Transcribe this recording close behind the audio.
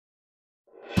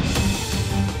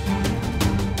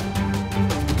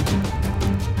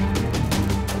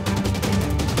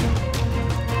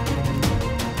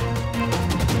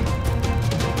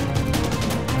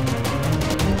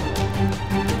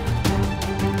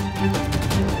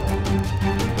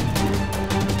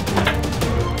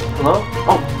Hello?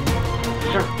 Oh,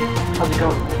 sir, how's it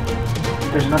going?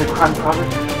 There's another crime in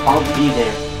progress? I'll be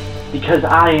there. Because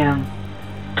I am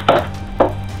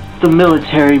the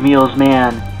military meals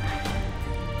man.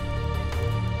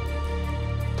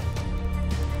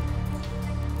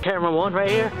 Camera 1 right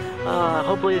here.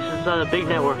 Hopefully this is a big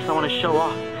network, so I want to show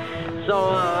off. So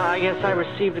I guess I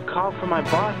received a call from my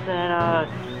boss and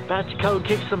about to go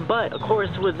kick some butt, of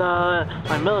course, with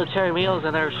my military meals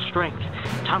and their strength.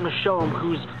 Time to show them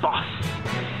who's boss.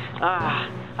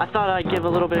 I thought I'd give a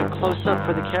little bit of close-up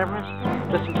for the cameras,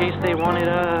 just in case they wanted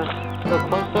a little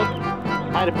close-up.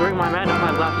 I had to bring my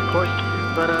magnifying glass, of course,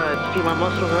 but see my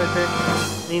muscles right there?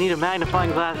 You need a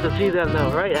magnifying glass to see them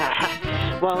though, right?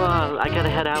 Well, I gotta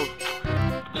head out.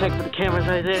 Check for the cameras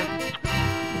right there.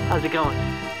 How's it going?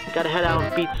 Gotta head out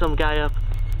and beat some guy up.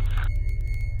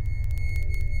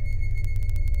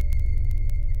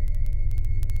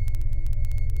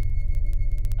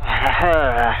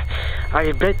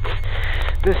 I bet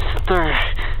this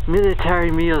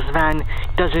military meals man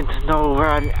doesn't know where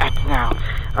I'm at now.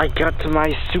 I got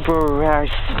my super rare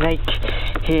snake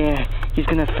here. He's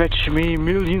gonna fetch me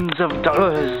millions of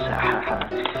dollars.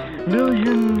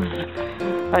 Millions!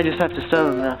 I just have to sell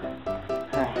them now.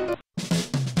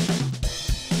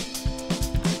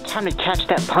 Time to catch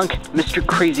that punk, Mr.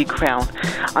 CRAZYKROWN.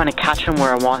 I'm gonna catch him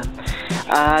where I want him.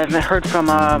 I've heard from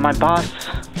my boss,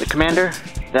 the commander,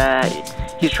 that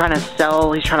he's trying to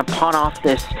pawn off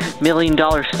this $1 million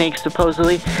snake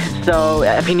supposedly. So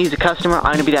if he needs a customer,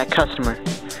 I'm gonna be that customer.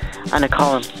 I'm gonna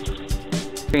call him.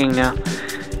 Ringing now.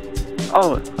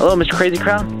 Oh, hello, Mr.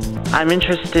 CRAZYKROWN. I'm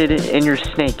interested in your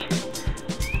snake.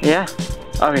 Yeah?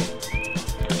 Okay.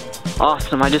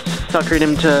 Awesome. I just suckered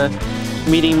him to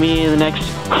meeting me in the next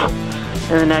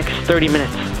 30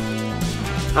 minutes.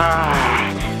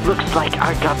 Looks like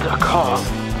I got a call.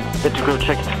 Let's go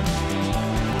check it.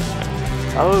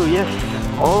 Oh yes.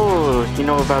 Oh, you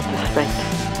know about the snake.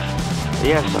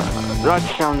 Yes, that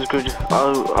sounds good.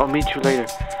 I'll meet you later.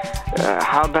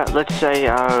 How about, let's say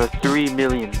 3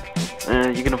 million.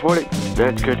 You can afford it?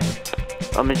 That's good.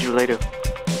 I'll meet you later.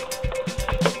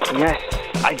 Yes,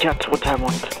 I got what I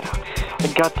want. I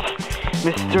got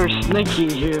Mr.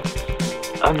 Snakey here.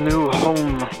 A new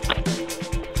home.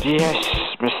 Yes,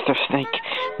 Mr. Snake.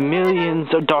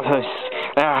 Millions of dollars.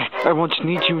 I won't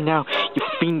need you now, you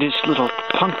fiendish little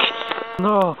punk.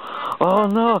 No. Oh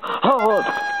no. Oh,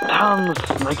 down,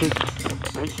 Snakey.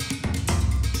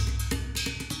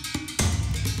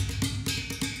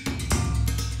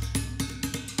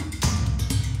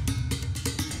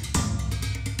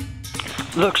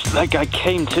 Looks like I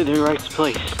came to the right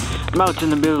place. I'm out in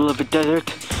the middle of a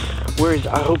desert, where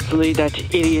hopefully that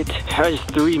idiot has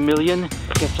 3 million.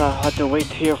 Guess I'll have to wait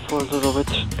here for a little bit.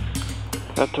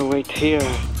 Have to wait here.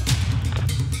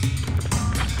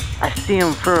 I see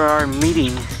him for our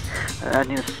meeting. I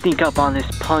need to sneak up on this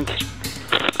punk.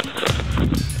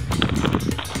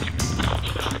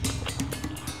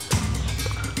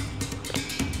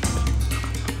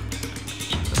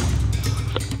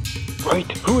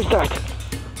 Wait, who is that?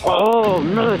 Oh,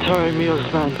 military meals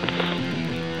man.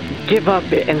 Give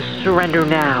up and surrender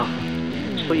now.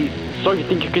 So you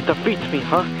think you can defeat me,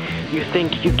 huh? You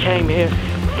think you came here,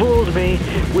 fooled me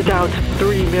without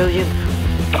 3 million?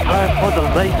 For the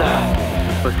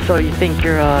laser. So you think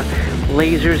your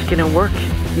laser's gonna work?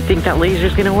 You think that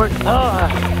laser's gonna work?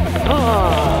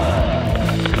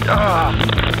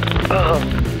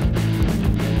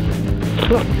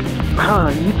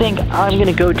 You think I'm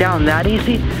gonna go down that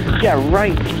easy? Yeah,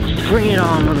 right. Bring it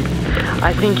on.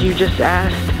 I think you just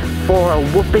asked for a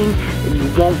whooping and you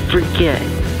won't forget.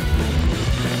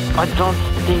 I don't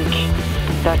think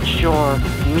that your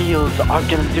meals are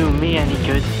gonna do me any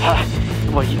good.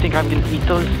 What, you think I'm gonna eat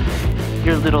those?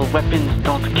 Your little weapons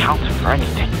don't count for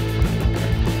anything.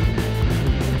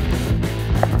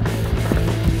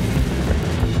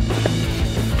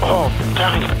 Oh,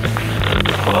 dang.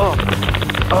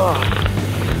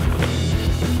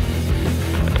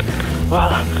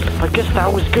 Well, I guess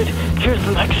that was good. Here's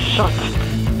the next shot.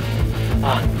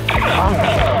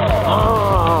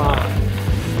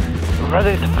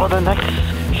 Ready for the next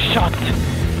shot,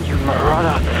 you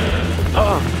marauder.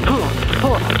 Oh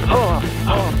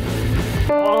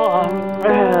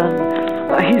man,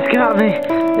 he's got me.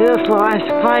 This last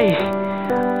fight.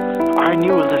 I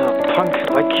knew a little punk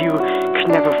like you could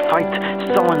never fight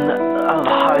someone of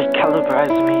high caliber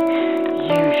as me.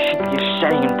 You should be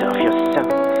ashamed of yourself.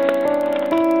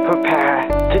 Prepare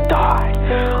to die.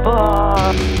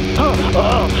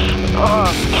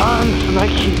 Turn,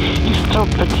 Snakey, you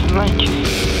stupid snake.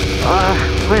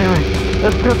 Wait a minute.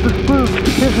 Let's grab the spoon.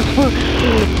 Here's the spoon.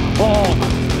 Oh,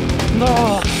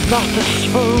 no, not the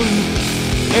spoon.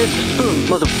 Here's the spoon,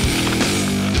 mother...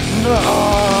 No.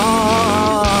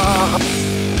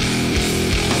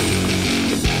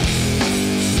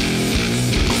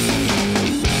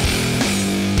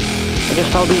 I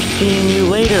guess I'll be seeing you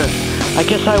later. I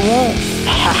guess I won't.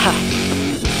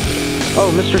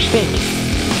 Oh, Mr. Stink.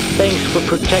 Thanks for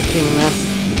protecting me, man.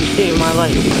 You saved my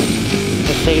life.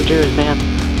 I saved yours, man.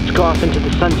 Let's go off into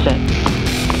the sunset.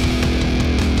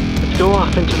 Let's go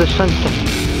off into the sunset.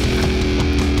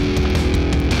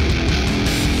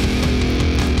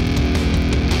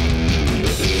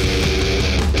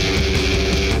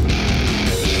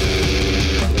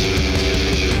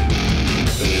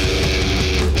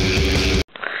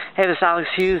 Hey, this is Alex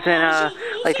Hughes, and I'd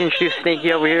like to introduce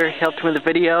Snaky over here. He helped me with the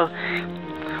video.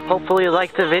 Hopefully you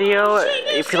liked the video.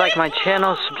 If you like my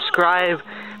channel, subscribe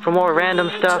for more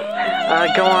random stuff.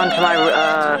 Go on to my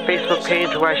Facebook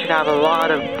page, where I should have a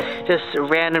lot of just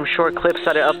random short clips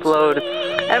that I upload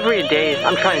every day.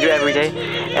 I'm trying to do every day.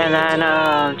 And then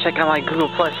check out my Google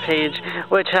Plus page,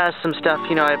 which has some stuff,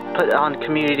 you know, I put on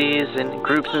communities and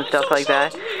groups and stuff like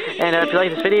that. And if you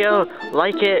like this video,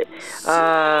 like it,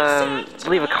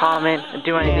 leave a comment,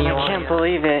 do anything you want. I can't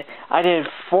believe it. I did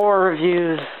 4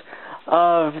 reviews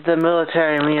of the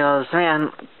military meals.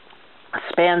 Man,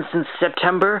 span since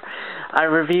September. I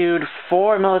reviewed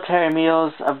 4 military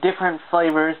meals of different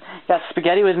flavors. Got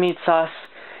spaghetti with meat sauce,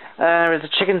 there was a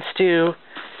chicken stew,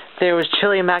 there was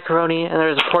chili and macaroni, and there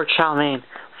was a pork chow mein.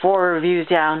 4 reviews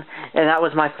down, and that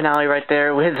was my finale right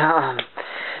there with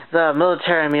the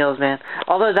military meals, man.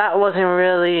 Although that wasn't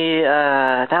really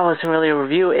a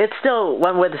review. It still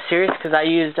went with the series because I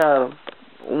used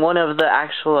one of the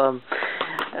actual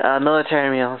military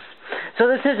meals. So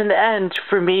this isn't the end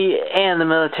for me and the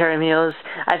military meals.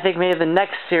 I think maybe the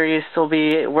next series will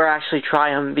be where I actually try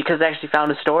them, because I actually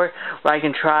found a store where I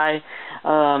can try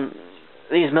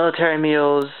these military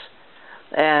meals,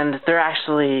 and they're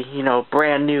actually, you know,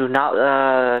 brand new, not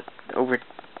over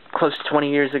close to 20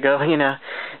 years ago, you know.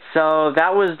 So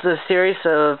that was the series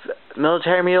of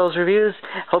military meals reviews.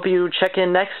 Hope you check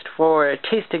in next for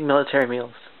tasting military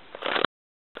meals.